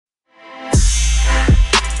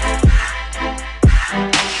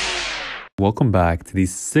Welcome back to the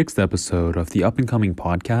 6th episode of the Up and Coming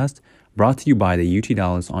podcast, brought to you by the UT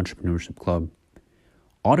Dallas Entrepreneurship Club.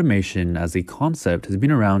 Automation as a concept has been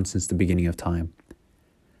around since the beginning of time.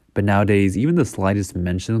 But nowadays, even the slightest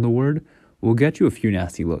mention of the word will get you a few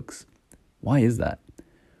nasty looks. Why is that?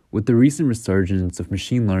 With the recent resurgence of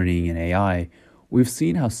machine learning and AI, we've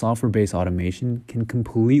seen how software-based automation can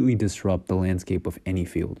completely disrupt the landscape of any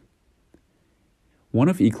field. One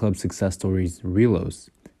of eClub's success stories, Relos,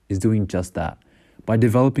 is doing just that by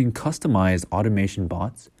developing customized automation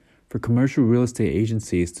bots for commercial real estate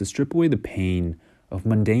agencies to strip away the pain of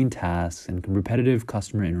mundane tasks and repetitive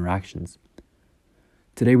customer interactions.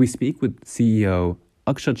 Today we speak with CEO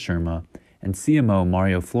Akshat Sharma and CMO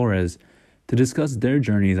Mario Flores to discuss their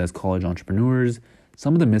journeys as college entrepreneurs,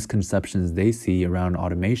 some of the misconceptions they see around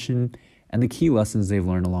automation, and the key lessons they've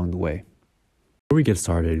learned along the way. Before we get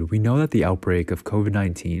started, we know that the outbreak of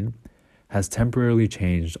COVID-19 has temporarily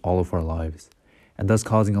changed all of our lives, and thus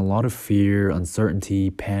causing a lot of fear, uncertainty,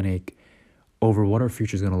 panic over what our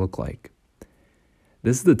future is going to look like.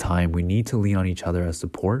 This is the time we need to lean on each other as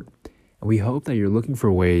support, and we hope that you're looking for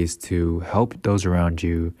ways to help those around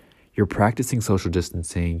you, you're practicing social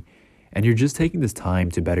distancing, and you're just taking this time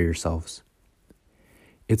to better yourselves.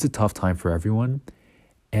 It's a tough time for everyone,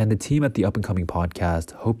 and the team at the Up and Coming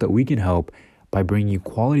podcast hope that we can help by bringing you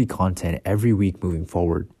quality content every week moving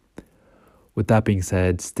forward. With that being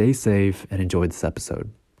said, stay safe and enjoy this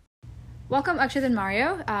episode. Welcome, Akshat and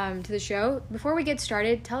Mario, to the show. Before we get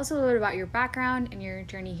started, tell us a little bit about your background and your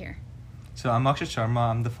journey here. So I'm Akshat Sharma.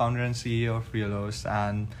 I'm the founder and CEO of Relos,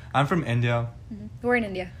 and I'm from India. Mm-hmm. We're in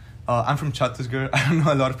India. I'm from Chhattisgarh. I don't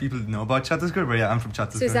know a lot of people know about Chhattisgarh, but yeah, I'm from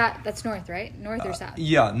Chhattisgarh. So that's north, right? North or south?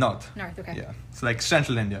 Yeah, north. North, okay. Yeah, so like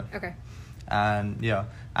central India. Okay. And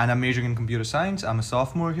I'm majoring in computer science. I'm a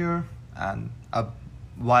sophomore here, and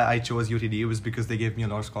why I chose UTD was because they gave me a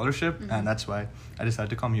lot of scholarship, and that's why I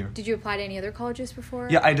decided to come here. Did you apply to any other colleges before?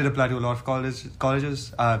 Yeah, I did apply to a lot of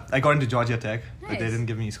colleges. I got into Georgia Tech, but they didn't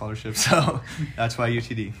give me scholarships, so that's why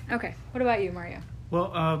UTD. Okay. What about you, Mario?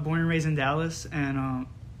 Well, born and raised in Dallas, and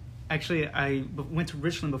actually I went to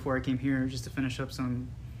Richland before I came here just to finish up some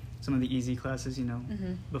of the easy classes,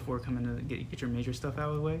 before coming to get your major stuff out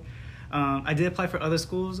of the way. I did apply for other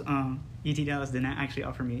schools. UT Dallas did not actually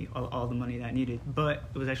offer me all the money that I needed, but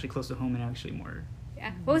it was actually close to home and actually more.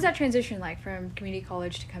 Yeah. What was that transition like from community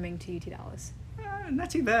college to coming to UT Dallas?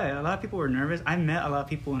 Not too bad. A lot of people were nervous. I met a lot of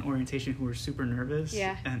people in orientation who were super nervous.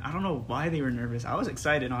 Yeah. And I don't know why they were nervous. I was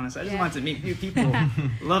excited, honestly. I just wanted to meet new people.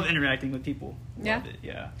 Love interacting with people. Loved it.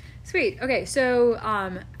 Yeah. Sweet. Okay, so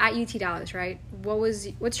at UT Dallas, right?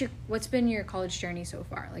 What's been your college journey so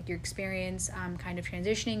far? Like your experience, kind of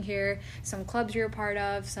transitioning here, some clubs you're a part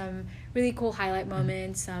of, some really cool highlight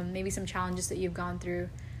moments, maybe some challenges that you've gone through.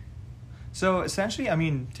 So essentially,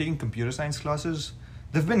 taking computer science classes,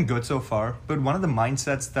 they've been good so far. But one of the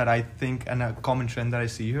mindsets that I think, and a common trend that I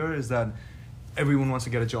see here, is that everyone wants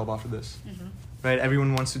to get a job after this, right?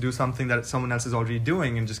 Everyone wants to do something that someone else is already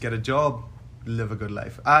doing and just get a job, live a good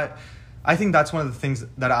life. I think that's one of the things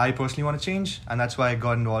that I personally want to change, and that's why I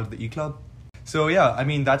got involved with the eClub. So yeah,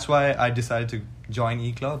 that's why I decided to join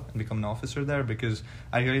eClub and become an officer there, because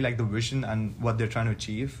I really like the vision and what they're trying to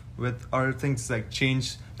achieve with our things, like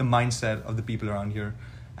change the mindset of the people around here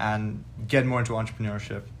and get more into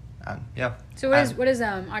entrepreneurship. And yeah. So what does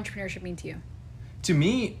entrepreneurship mean to you? To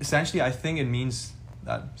me, essentially, I think it means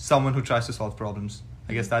that someone who tries to solve problems.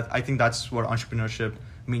 I think that's what entrepreneurship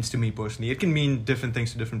means to me personally. It can mean different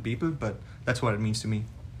things to different people, but that's what it means to me.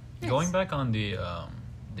 Nice. Going back on the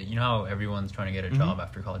you know how everyone's trying to get a job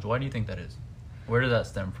after college. Why do you think that is? Where does that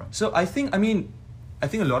stem from? So I think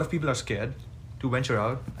a lot of people are scared to venture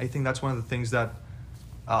out. I think that's one of the things that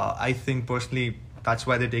I think personally, that's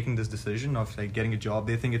why they're taking this decision of like getting a job.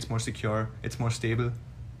 They think it's more secure, it's more stable.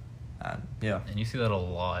 And yeah. And you see that a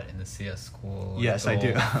lot in the CS school. Yes, I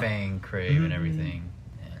do. Fang, Crave, and everything.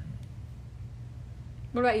 And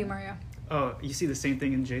what about you, Mario? Oh, you see the same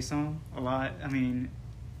thing in JSON a lot.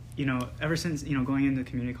 Ever since, going into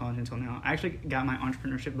community college until now, I actually got my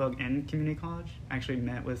entrepreneurship bug in community college. I actually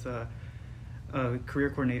met with a career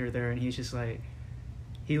coordinator there, and he's just like,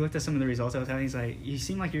 he looked at some of the results I was having. He's like, you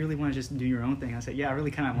seem like you really want to just do your own thing. I said, yeah, I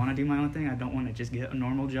really kind of want to do my own thing. I don't want to just get a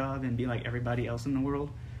normal job and be like everybody else in the world.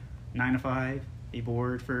 9 to 5, be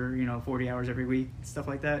bored for 40 hours every week, stuff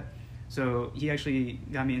like that. So he actually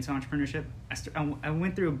got me into entrepreneurship. I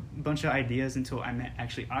went through a bunch of ideas until I met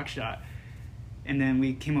actually Akshat, and then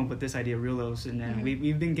we came up with this idea, Relos, and then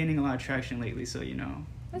we've been gaining a lot of traction lately. So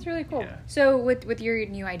That's really cool. Yeah. So with your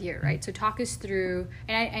new idea, right? So talk us through,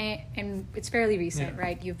 and it's fairly recent, Yeah.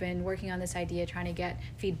 right? You've been working on this idea, trying to get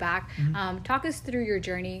feedback. Mm-hmm. Talk us through your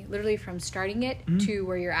journey, literally from starting it to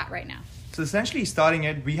where you're at right now. So essentially, starting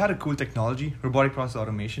it, we had a cool technology, robotic process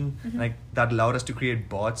automation, like that allowed us to create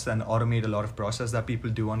bots and automate a lot of process that people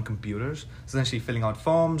do on computers. So essentially, filling out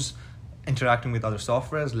forms, interacting with other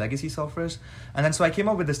softwares, legacy softwares, and then so I came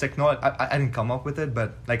up with this technology. I didn't come up with it,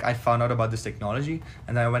 but like I found out about this technology,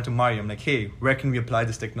 and then I went to Mario. I'm like, hey, where can we apply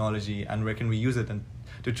this technology, and where can we use it, and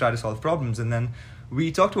to try to solve problems? And then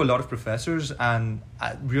we talked to a lot of professors, and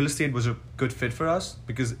real estate was a good fit for us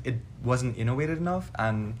because it wasn't innovative enough,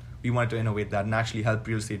 and we wanted to innovate that and actually help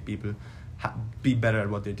real estate people be better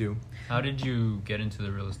at what they do. How did you get into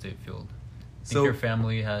the real estate field? Think So- your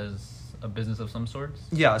family has a business of some sort?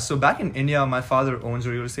 Yeah, so back in India, my father owns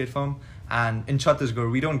a real estate firm, and in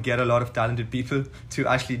Chhattisgarh, we don't get a lot of talented people to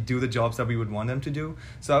actually do the jobs that we would want them to do.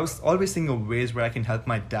 So I was always thinking of ways where I can help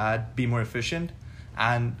my dad be more efficient.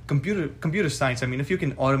 And computer science, I mean, if you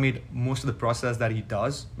can automate most of the process that he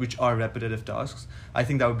does, which are repetitive tasks, I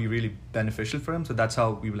think that would be really beneficial for him. So that's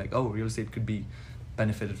how we were like, oh, real estate could be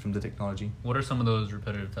benefited from the technology. What are some of those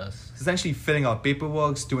repetitive tasks? Essentially filling out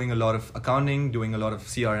paperwork, doing a lot of accounting, doing a lot of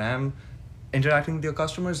CRM, interacting with your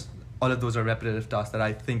customers. All of those are repetitive tasks that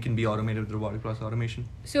I think can be automated with robotic process automation.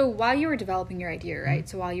 So while you were developing your idea, right?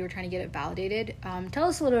 So while you were trying to get it validated, tell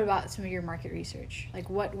us a little bit about some of your market research. Like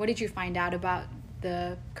what did you find out about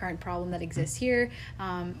the current problem that exists here,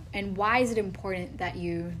 and why is it important that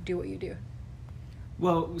you do what you do?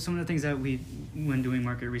 Well, some of the things that we, when doing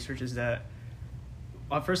market research, is that,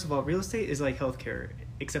 first of all, real estate is like healthcare,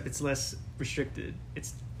 except it's less restricted.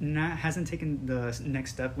 It's not hasn't taken the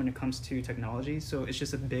next step when it comes to technology, so it's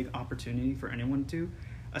just a big opportunity for anyone to,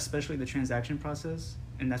 especially the transaction process,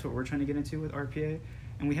 and that's what we're trying to get into with RPA.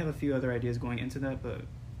 And we have a few other ideas going into that, but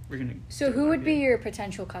we're gonna. So do who would be RPA. your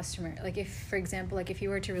potential customer? Like if, for example, like if you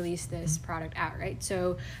were to release this product out, right?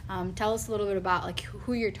 So tell us a little bit about like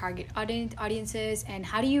who your target audience is, and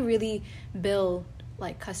how do you really build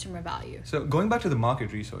like customer value? So going back to the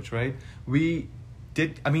market research, right?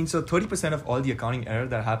 So 30% of all the accounting error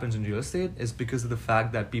that happens in real estate is because of the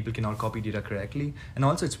fact that people cannot copy data correctly. And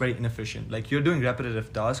also it's very inefficient. Like you're doing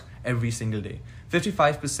repetitive tasks every single day.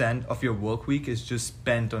 55% of your work week is just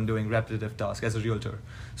spent on doing repetitive tasks as a realtor.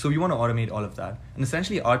 So we want to automate all of that. And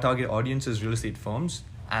essentially our target audience is real estate firms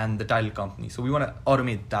and the title company. So we want to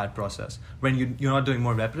automate that process when you're not doing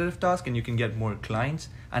more repetitive tasks, and you can get more clients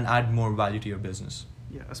and add more value to your business.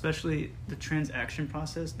 Yeah, especially the transaction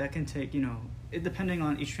process that can take, depending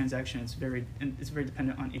on each transaction, it's very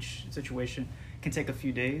dependent on each situation. It can take a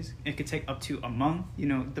few days. It could take up to a month.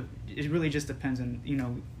 It really just depends on,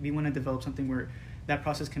 we want to develop something where that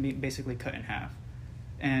process can be basically cut in half,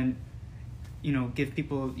 and give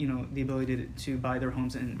people, the ability to buy their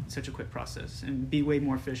homes in such a quick process and be way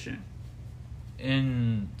more efficient.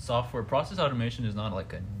 In software, process automation is not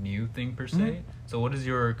like a new thing per se. Mhm. So what is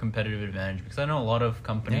your competitive advantage? Because I know a lot of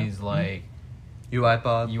companies like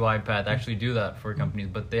UiPath. UiPath actually do that for companies,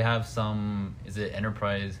 but they have some, is it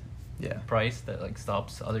enterprise Yeah. price that like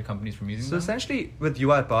stops other companies from using So them? essentially, with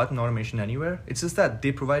UiPath and Automation Anywhere, it's just that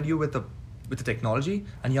they provide you with the technology,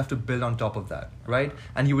 and you have to build on top of that, right?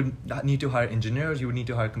 And you would need to hire engineers, you would need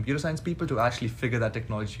to hire computer science people to actually figure that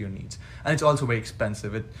technology to your needs. And it's also very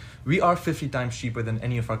expensive. We are 50 times cheaper than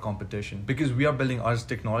any of our competition because we are building our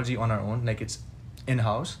technology on our own, like it's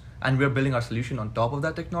in-house, and we're building our solution on top of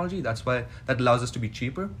that technology. That's why that allows us to be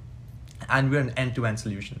cheaper, and we're an end-to-end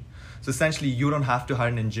solution. So essentially, you don't have to hire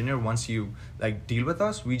an engineer once you deal with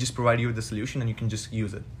us. We just provide you with the solution, and you can just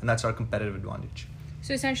use it, and that's our competitive advantage.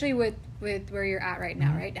 So essentially with where you're at right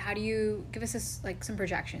now, right? How do you give us some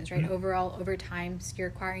projections, right? Overall, over time, so you're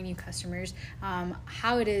acquiring new customers.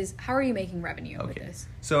 How are you making revenue with this?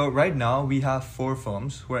 So right now we have 4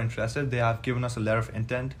 firms who are interested. They have given us a letter of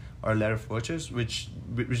intent or a letter of purchase, which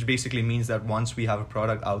basically means that once we have a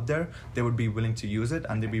product out there, they would be willing to use it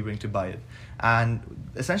and they'd be willing to buy it. And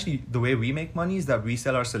essentially the way we make money is that we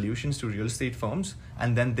sell our solutions to real estate firms,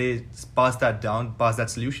 and then they pass that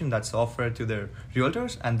solution, that software to their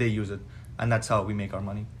realtors, and they use it. And that's how we make our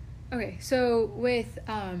money. Okay, so with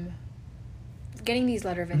getting these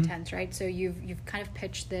letter of intents, right? So you've kind of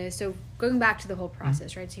pitched this. So going back to the whole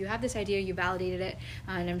process, right? So you have this idea, you validated it,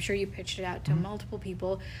 and I'm sure you pitched it out to multiple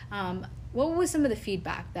people. What was some of the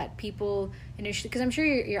feedback that people initially? Because I'm sure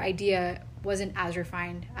your idea wasn't as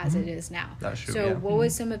refined as it is now. That's true. So yeah. what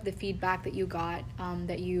was some of the feedback that you got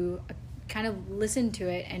that you kind of listened to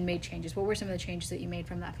it and made changes? What were some of the changes that you made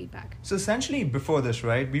from that feedback? So essentially, before this,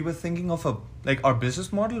 right, we were thinking of our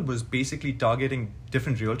business model was basically targeting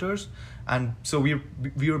different realtors, and so we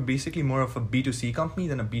were basically more of a B2C company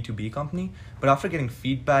than a B2B company. But after getting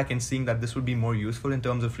feedback and seeing that this would be more useful in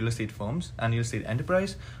terms of real estate firms and real estate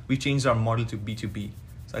enterprise, we changed our model to B2B.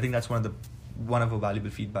 So I think that's one of our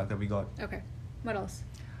valuable feedback that we got. Okay, what else?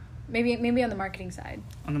 Maybe on the marketing side.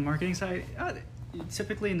 On the marketing side,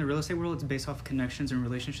 typically in the real estate world, it's based off connections and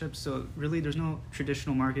relationships. So really, there's no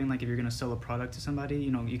traditional marketing. Like if you're gonna sell a product to somebody,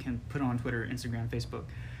 you know, you can put it on Twitter, Instagram, Facebook.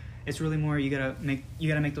 It's really more you gotta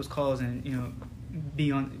make those calls and, you know,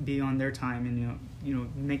 be on their time and you know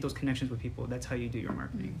make those connections with people. That's how you do your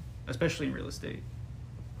marketing, especially in real estate.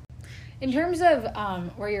 In terms of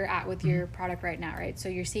where you're at with your product right now, right? So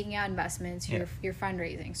you're seeking out investments, you're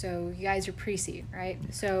fundraising. So you guys are pre-seed, right?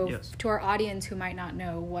 So yes. To our audience who might not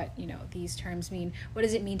know what, you know, these terms mean, what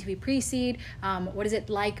does it mean to be pre-seed? What is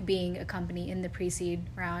it like being a company in the pre-seed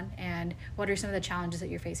round? And what are some of the challenges that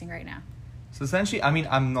you're facing right now? So essentially, I mean,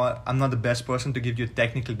 I'm not the best person to give you a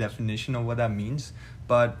technical definition of what that means.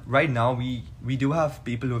 But right now, we do have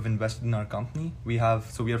people who have invested in our company. We are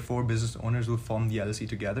 4 business owners who formed the LLC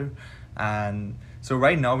together. And so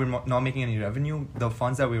right now, we're not making any revenue. The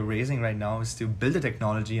funds that we're raising right now is to build the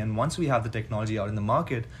technology. And once we have the technology out in the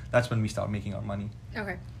market, that's when we start making our money.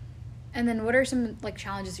 Okay. And then what are some like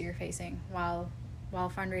challenges that you're facing while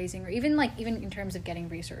fundraising, or even in terms of getting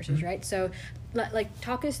resources, right? So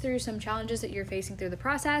talk us through some challenges that you're facing through the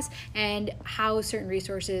process and how certain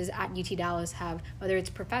resources at UT Dallas have, whether it's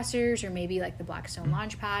professors or maybe like the Blackstone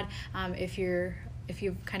Launchpad, if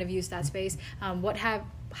you've kind of used that space,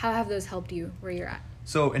 how have those helped you where you're at?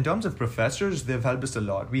 So in terms of professors, they've helped us a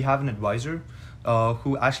lot. We have an advisor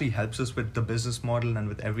who actually helps us with the business model and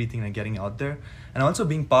with everything and getting out there. And also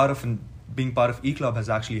being part of eClub has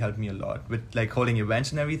actually helped me a lot with like holding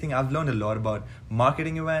events and everything. I've learned a lot about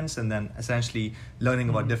marketing events and then essentially learning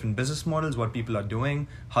about different business models, what people are doing,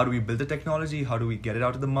 how do we build the technology, how do we get it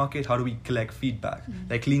out to the market, how do we collect feedback,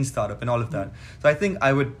 like lean startup and all of that. So I think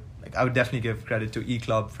I would definitely give credit to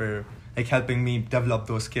eClub for like helping me develop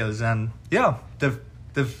those skills. And yeah,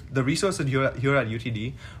 the resources here at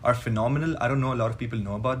UTD are phenomenal. I don't know a lot of people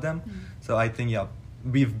know about them. So I think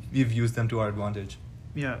we've used them to our advantage.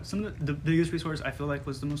 Yeah, some of the biggest resource I feel like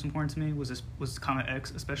was the most important to me was Comet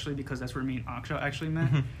X, especially because that's where me and Akshay actually met.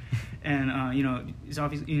 And you know, it's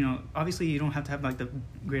obvious. You know, obviously you don't have to have like the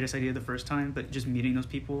greatest idea the first time, but just meeting those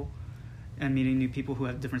people and meeting new people who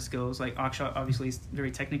have different skills. Like Akshay obviously is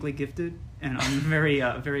very technically gifted, and I'm very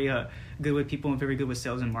good with people and very good with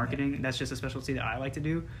sales and marketing. That's just a specialty that I like to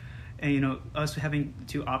do. And you know, us having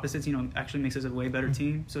two opposites, you know, actually makes us a way better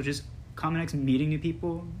team. So just Comet X, meeting new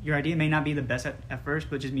people. Your idea may not be the best at first,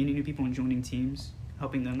 but just meeting new people and joining teams,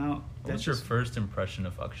 helping them out. What was your first impression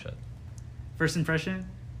of Akshay? First impression?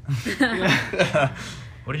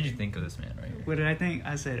 What did you think of this man right here? What did I think?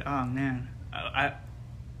 I said, oh man,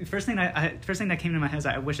 first thing that came to my head is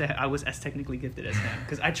I wish I was as technically gifted as him,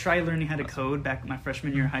 because I tried learning how to code back my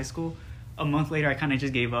freshman year of high school. A month later, I kind of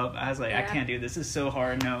just gave up. I was like, I can't do this. This is so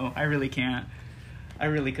hard. No, I really can't. I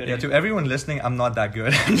really couldn't. Yeah, to everyone listening, I'm not that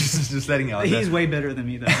good. just letting you out. He's way better than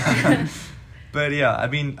me, though. But yeah, I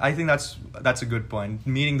mean, I think that's a good point.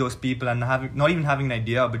 Meeting those people and not even having an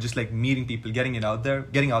idea, but just like meeting people, getting out there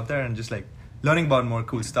and just like learning about more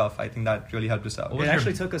cool stuff. I think that really helped us out. It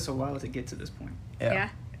actually took us a while to get to this point. Yeah.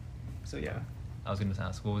 So yeah. I was going to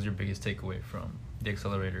ask, what was your biggest takeaway from the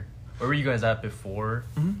accelerator? Where were you guys at before,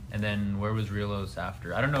 and then where was Realos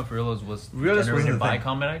after? I don't know if Realos was generated by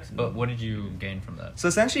Comet X, but what did you gain from that? So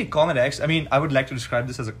essentially, Comet X, I mean, I would like to describe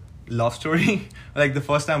this as a love story. Like the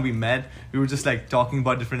first time we met, we were just like talking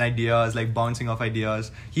about different ideas, like bouncing off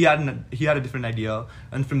ideas. He had a different idea,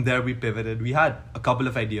 and from there we pivoted. We had a couple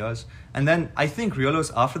of ideas, and then I think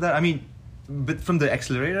Realos after that. I mean, but from the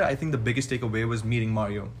accelerator, I think the biggest takeaway was meeting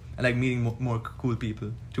Mario. And like meeting more cool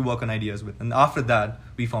people to work on ideas with. And after that,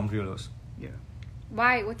 we formed Realos. Yeah.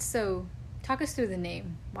 Why? Talk us through the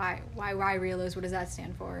name. Why Realos? What does that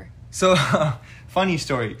stand for? So, funny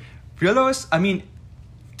story. Realos, I mean,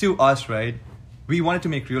 to us, right, we wanted to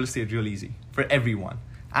make real estate real easy for everyone.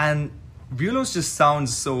 And Realos just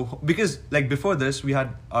sounds so, because like before this, we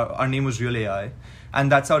had, our name was Real AI. And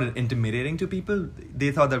that sounded intimidating to people.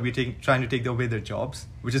 They thought that we're trying to take away their jobs,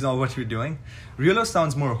 which is not what we're doing. Realos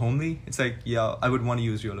sounds more homely. It's like, yeah, I would want to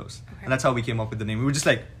use Realos. Okay. And that's how we came up with the name. We were just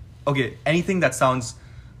like, okay, anything that sounds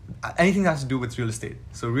anything that has to do with real estate.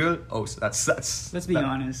 So that's Let's be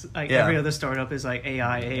honest. Like every other startup is like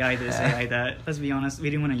AI this, AI that. Let's be honest. We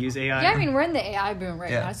didn't want to use AI. Yeah, I mean we're in the AI boom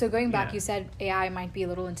right now. So going back, Yeah. you said AI might be a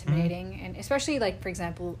little intimidating, and especially like for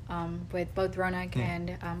example, with both Ronak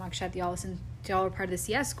and Akshat, y'all are part of the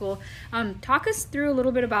CS school. Talk us through a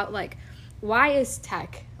little bit about like why is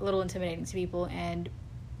tech a little intimidating to people, and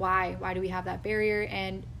why do we have that barrier?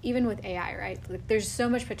 And even with AI, right? Like, there's so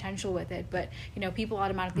much potential with it, but you know, people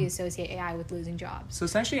automatically associate AI with losing jobs. So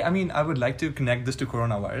essentially, I mean, I would like to connect this to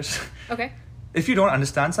coronavirus. Okay. If you don't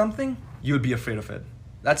understand something, you'll be afraid of it.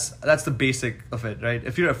 That's the basic of it, right?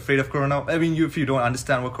 If you're afraid of if you don't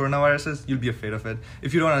understand what coronavirus is, you'll be afraid of it.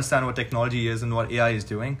 If you don't understand what technology is and what AI is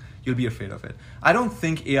doing, you'll be afraid of it. I don't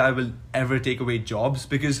think AI will ever take away jobs,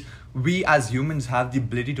 because we as humans have the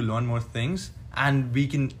ability to learn more things, and we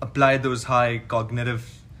can apply those high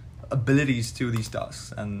cognitive abilities to these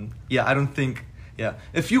tasks. And I don't think,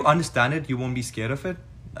 if you understand it, you won't be scared of it.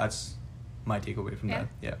 That's my takeaway from that.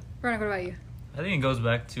 Yeah. Ronak, what about you? I think it goes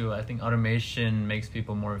back to, I think automation makes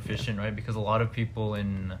people more efficient, right? Because a lot of people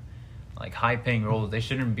in like high paying roles, they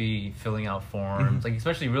shouldn't be filling out forms, like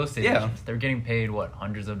especially real estate agents. They're getting paid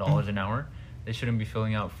hundreds of dollars an hour. They shouldn't be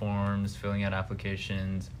filling out forms, filling out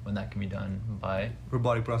applications, when that can be done by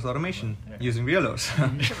robotic process automation using Realos.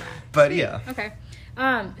 But Okay.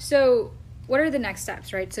 So what are the next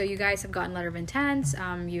steps, right? So you guys have gotten letter of intent.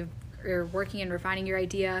 You're working and refining your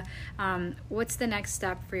idea. What's the next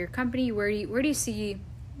step for your company? Where do you see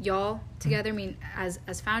y'all together? I mean,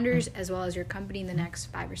 as founders, as well as your company in the next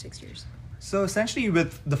 5 or 6 years. So essentially,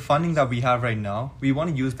 with the funding that we have right now, we want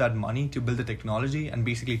to use that money to build the technology and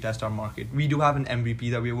basically test our market. We do have an MVP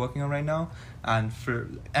that we're working on right now, and for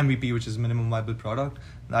MVP, which is minimum viable product,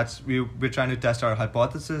 we're trying to test our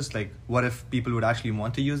hypothesis, like what if people would actually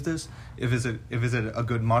want to use this, if is it a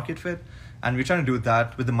good market fit, and we're trying to do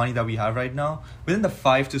that with the money that we have right now. Within the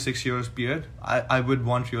 5 to 6 years period, I would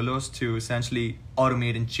want Realos to essentially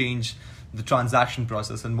automate and change the transaction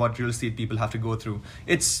process and what real estate people have to go through.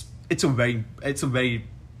 It's a very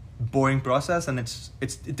boring process, and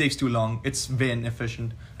it takes too long. It's very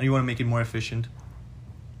inefficient, and you want to make it more efficient.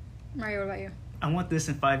 Mario, what about you? I want this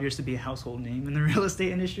in 5 years to be a household name in the real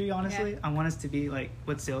estate industry, honestly. I want us to be like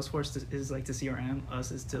what Salesforce is like to CRM, us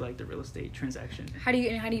is to like the real estate transaction. How do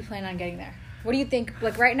you plan on getting there? What do you think,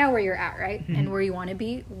 like right now where you're at, right? And where you want to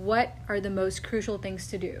be, what are the most crucial things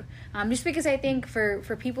to do? Just because I think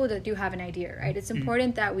for people that do have an idea, right? It's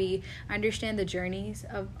important that we understand the journeys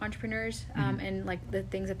of entrepreneurs and like the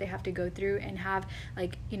things that they have to go through, and have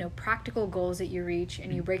like, you know, practical goals that you reach,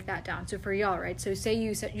 and you break that down. So for y'all, right? So say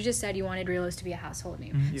you just said you wanted Realos to be a household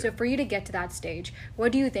name. So for you to get to that stage,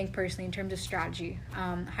 what do you think personally in terms of strategy?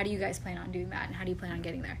 How do you guys plan on doing that, and how do you plan on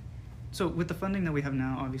getting there? So with the funding that we have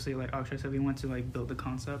now, obviously, like Akshay said, we want to like build the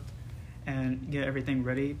concept and get everything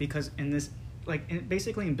ready, because in this,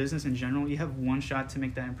 basically in business in general, you have one shot to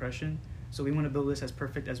make that impression. So we want to build this as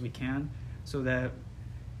perfect as we can, so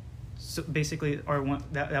basically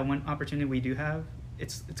that one opportunity we do have,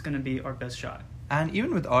 it's going to be our best shot. And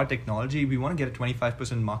even with our technology, we want to get a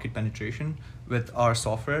 25% market penetration with our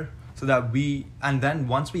software, so that then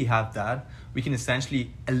once we have that, we can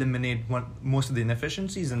essentially eliminate most of the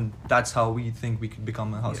inefficiencies, and that's how we think we could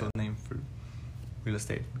become a household name for real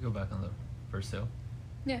estate. We go back on the first sale.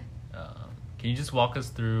 Yeah. Can you just walk us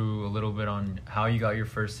through a little bit on how you got your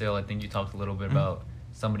first sale? I think you talked a little bit about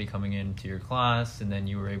somebody coming into your class, and then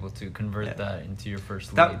you were able to convert that into your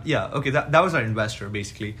first lead. That was our investor,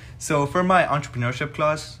 basically. So for my entrepreneurship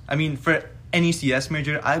class, I mean, for any CS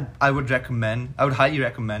major, I would highly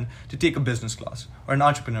recommend to take a business class or an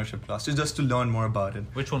entrepreneurship class, just to learn more about it.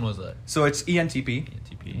 Which one was that? So it's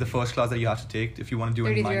ENTP, the first class that you have to take if you want to do a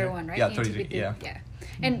minor. 3001, right? Yeah, ENTP, 33. Yeah.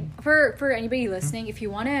 And for anybody listening, if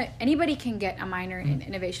you want to, anybody can get a minor in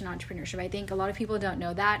innovation entrepreneurship. I think a lot of people don't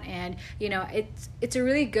know that, and you know, it's a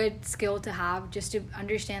really good skill to have, just to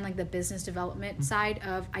understand like the business development side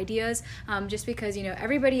of ideas. Just because, you know,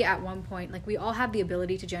 everybody at one point, like we all have the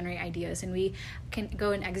ability to generate ideas, and we can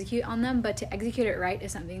go and execute on them, but to execute it right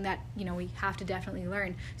is something that, you know, we have to definitely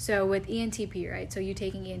learn. So with ENTP, right? So you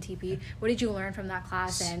taking ENTP, what did you learn from that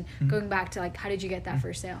class? And going back to like, how did you get that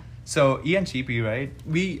first sale? So ENTP, right?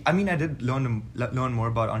 I did learn more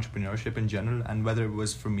about entrepreneurship in general, and whether it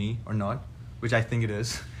was for me or not, which I think it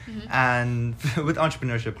is. And with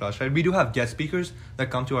entrepreneurship class, right, we do have guest speakers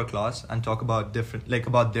that come to our class and talk about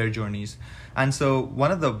about their journeys. And so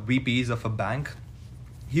one of the VPs of a bank,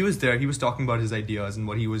 he was there. He was talking about his ideas and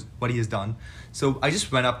what he has done. So I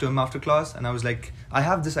just went up to him after class, and I was like, I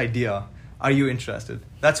have this idea. Are you interested?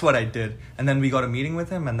 That's what I did. And then we got a meeting with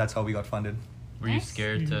him, and that's how we got funded. Were you Nice.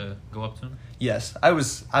 scared to go up to him? Yes, I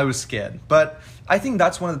was scared, but I think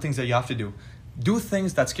that's one of the things that you have to do. Do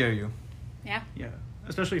things that scare you. Yeah. Yeah,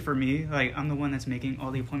 especially for me, like I'm the one that's making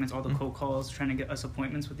all the appointments, all the Mhm. cold calls, trying to get us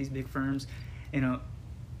appointments with these big firms. You know,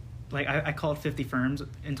 like I called 50 firms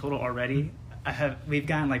in total already. We've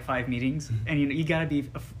gotten like 5 meetings, and you gotta be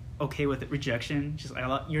okay with it. Rejection, just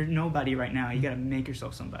like you're nobody right now. You gotta make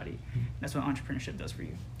yourself somebody. That's what entrepreneurship does for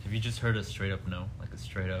you. Have you just heard a straight up no, like a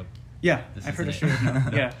straight up? Yeah, This I've heard a isn't straight it.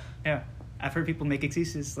 up no. Yeah. I've heard people make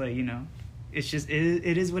excuses like, you know, it's just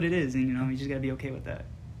it is what it is, and you know, you just gotta be okay with that.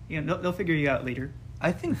 You know, they'll figure you out later.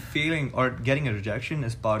 I think failing or getting a rejection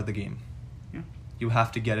is part of the game. Yeah, You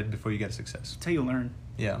have to get it before you get a success. it's how you learn.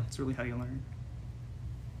 Yeah. It's really how you learn.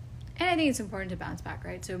 And I think it's important to bounce back,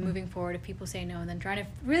 right? So moving forward, if people say no, and then trying to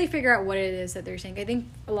really figure out what it is that they're saying. I think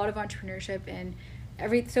a lot of entrepreneurship and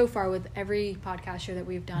so far with every podcast show that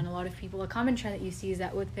we've done, a lot of people, a common trend that you see is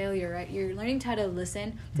that with failure, right, you're learning how to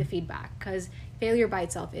listen to feedback, because failure by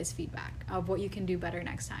itself is feedback of what you can do better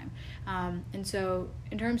next time. And so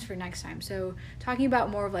in terms for next time, so talking about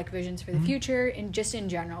more of like visions for the future and just in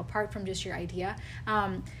general, apart from just your idea,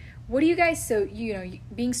 what do you guys, so, you know,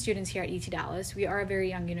 being students here at UT Dallas, we are a very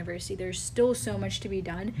young university. There's still so much to be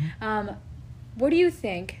done. What do you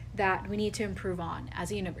think that we need to improve on as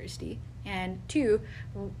a university? And 2,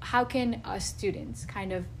 how can us students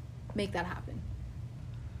kind of make that happen?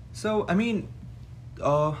 So, I mean,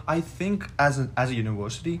 I think as a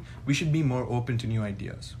university, we should be more open to new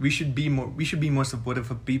ideas. We should be more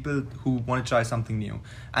supportive of people who want to try something new.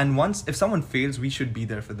 And if someone fails, we should be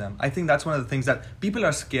there for them. I think that's one of the things that people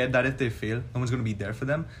are scared that if they fail, no one's going to be there for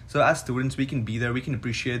them. So as students, we can be there. We can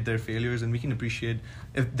appreciate their failures, and we can appreciate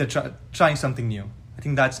if they're trying something new. I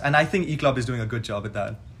think eClub is doing a good job at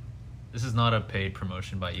that. This is not a paid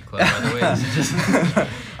promotion by eClub, by the way. This is just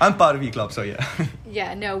I'm part of eClub, so yeah.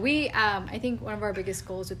 Yeah, no, we, I think one of our biggest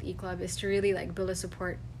goals with eClub is to really like build a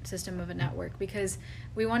support system of a network, because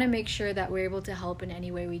we want to make sure that we're able to help in any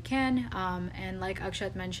way we can. And like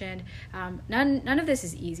Akshat mentioned, none of this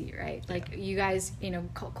is easy, right? Like you guys, you know,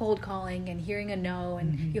 cold calling and hearing a no,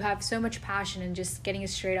 and you have so much passion and just getting a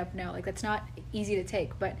straight up no, like that's not easy to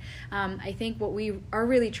take. But I think what we are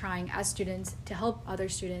really trying as students to help other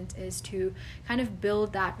students is to kind of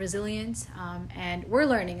build that resilience, and we're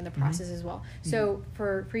learning in the process as well. So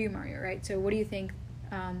for you, Mario, right? So what do you think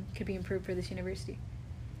could be improved for this university?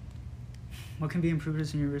 What can be improved at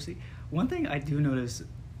this university? One thing I do notice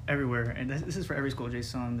everywhere, and this is for every school,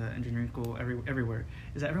 JSON, the engineering school, everywhere,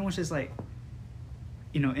 is that everyone's just like,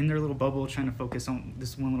 you know, in their little bubble trying to focus on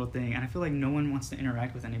this one little thing. And I feel like no one wants to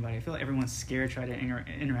interact with anybody. I feel like everyone's scared to try to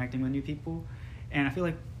interacting with new people. And I feel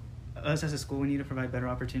like us as a school, we need to provide better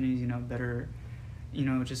opportunities, you know, better, you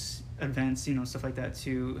know, just events, you know, stuff like that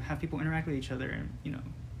to have people interact with each other. And, you know,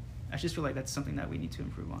 I just feel like that's something that we need to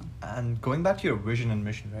improve on. And going back to your vision and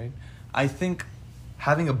mission, right? I think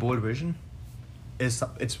having a bold vision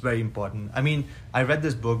it's very important. I mean, I read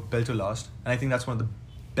this book, Built to Last, and I think that's one of the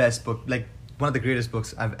best book, like one of the greatest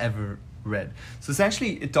books I've ever read. So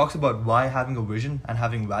essentially, it talks about why having a vision and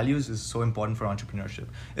having values is so important for entrepreneurship.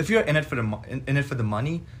 If you're in it for the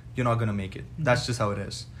money, you're not gonna make it. That's just how it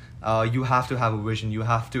is. You have to have a vision. You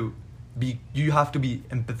have to be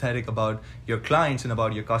empathetic about your clients and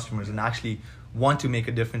about your customers, and actually want to make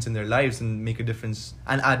a difference in their lives and make a difference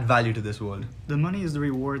and add value to this world. The money is the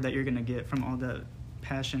reward that you're gonna get from all the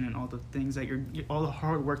passion and all the things that all the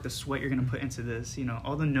hard work, the sweat you're gonna put into this. You know,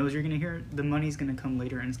 all the no's you're gonna hear. The money's gonna come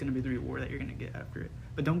later, and it's gonna be the reward that you're gonna get after it.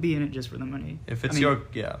 But don't be in it just for the money. If it's me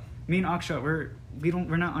and Akshat,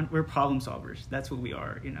 we're problem solvers. That's what we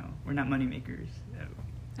are. You know, we're not money makers.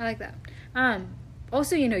 I like that.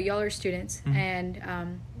 Also, you know, y'all are students,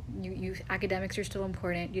 and you academics are still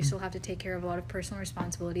important. You still have to take care of a lot of personal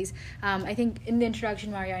responsibilities. I think in the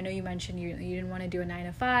introduction, Mario, I know you mentioned you didn't want to do a 9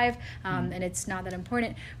 to 5, and it's not that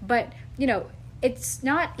important. But you know, it's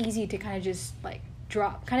not easy to kind of just like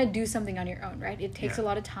do something on your own, right? It takes a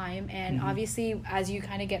lot of time, and obviously, as you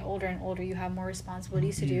kind of get older and older, you have more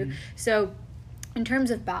responsibilities to do. So, in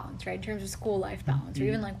terms of balance, right? In terms of school life balance, or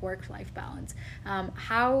even like work life balance,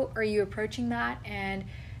 how are you approaching that? And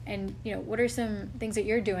you know, what are some things that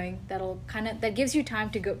you're doing that gives you time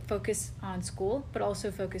to go focus on school, but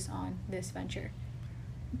also focus on this venture?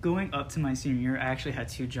 Going up to my senior year, I actually had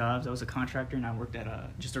 2 jobs. I was a contractor, and I worked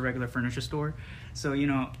at just a regular furniture store. So, you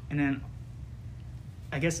know, and then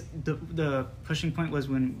I guess the pushing point was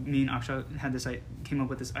when me and Akshat came up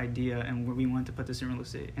with this idea, and where we wanted to put this in real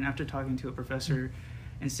estate. And after talking to a professor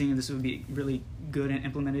and seeing this would be really good and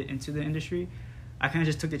implemented into the industry, I kind of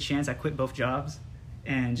just took the chance. I quit both jobs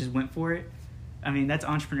and just went for it. I mean, that's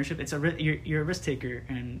entrepreneurship. It's you're a risk taker,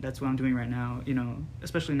 and that's what I'm doing right now. You know,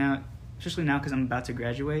 especially now because I'm about to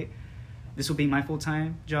graduate. This will be my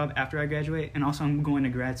full-time job after I graduate, and also I'm going to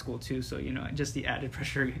grad school too. So you know, just the added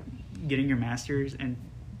pressure, getting your master's and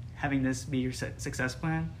having this be your success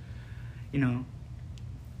plan. You know.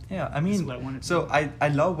 Yeah, I mean, I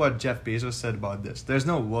love what Jeff Bezos said about this. There's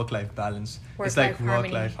no work-life balance. It's like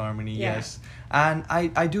work-life harmony, yes. And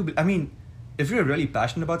I mean, if you're really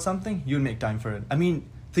passionate about something, you'll make time for it. I mean,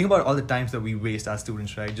 think about all the times that we waste as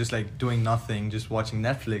students, right? Just like doing nothing, just watching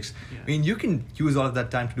Netflix. Yeah. I mean, you can use all of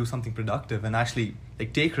that time to do something productive and actually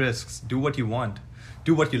like take risks, do what you want,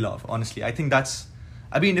 do what you love, honestly. I think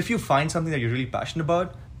if you find something that you're really passionate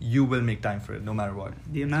about, you will make time for it no matter what.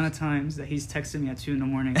 The amount of times that he's texting me at 2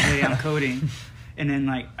 a.m, hey, I'm coding. And then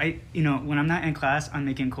like, when I'm not in class, I'm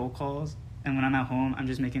making cold calls. And when I'm at home, I'm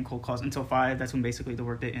just making cold calls until 5. That's when basically the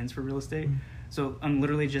workday ends for real estate. Mm-hmm. So I'm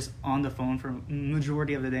literally just on the phone for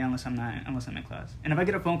majority of the day unless I'm in class. And if I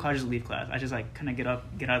get a phone call, I just leave class. I just like kind of get out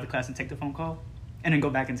of the class and take the phone call, and then go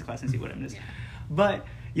back into class and see what I missed. Yeah. But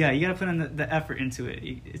yeah, you gotta put in the effort into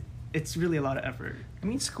it. It's really a lot of effort. I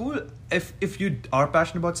mean, school, if you are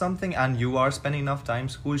passionate about something and you are spending enough time,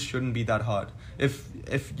 school shouldn't be that hard. If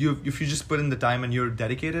you just put in the time and you're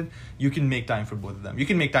dedicated, you can make time for both of them. You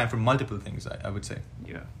can make time for multiple things, I would say.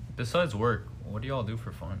 Yeah. Besides work, what do y'all do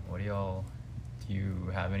for fun? Do you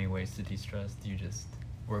have any ways to de-stress? Do you just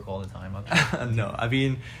work all the time up there? No, I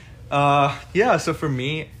mean, so for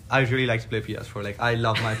me, I really like to play PS4. Like, I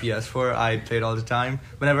love my PS4. I play it all the time.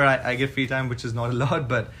 Whenever I get free time, which is not a lot,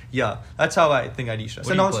 but yeah, that's how I think I de-stress.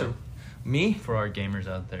 What do you play? Me? For our gamers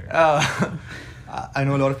out there. I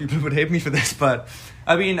know a lot of people would hate me for this, but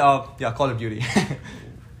I mean, Call of Duty.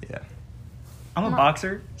 Yeah. I'm a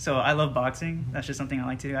boxer, so I love boxing. That's just something I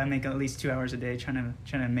like to do. I make at least 2 hours a day trying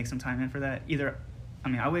to make some time in for that.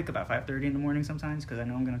 I wake up at 5:30 in the morning sometimes because I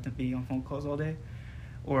know I'm going to be on phone calls all day.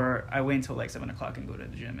 Or I wait until like 7 o'clock and go to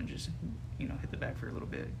the gym and just, hit the bag for a little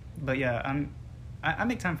bit. But yeah, I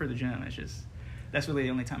make time for the gym. It's just, that's really the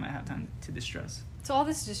only time I have time to distress. So all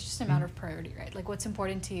this is just a matter of priority, right? Like what's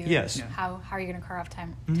important to you. Yes. Yeah. How are you going to carve out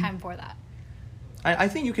time for that? I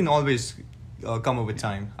think you can always come up with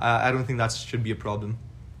time. I don't think that should be a problem.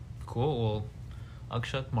 Cool. Well,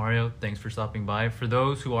 Akshat, Mario, thanks for stopping by. For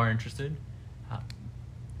those who are interested,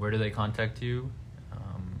 where do they contact you?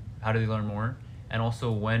 How do they learn more? And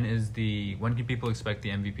also, when can people expect the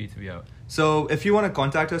MVP to be out? So if you want to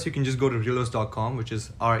contact us, you can just go to realos.com, which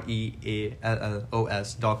is REALLOS.com.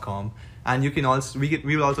 And you can also we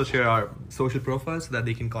will also share our social profiles so that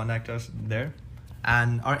they can contact us there.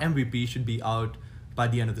 And our MVP should be out by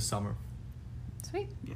the end of the summer. Sweet.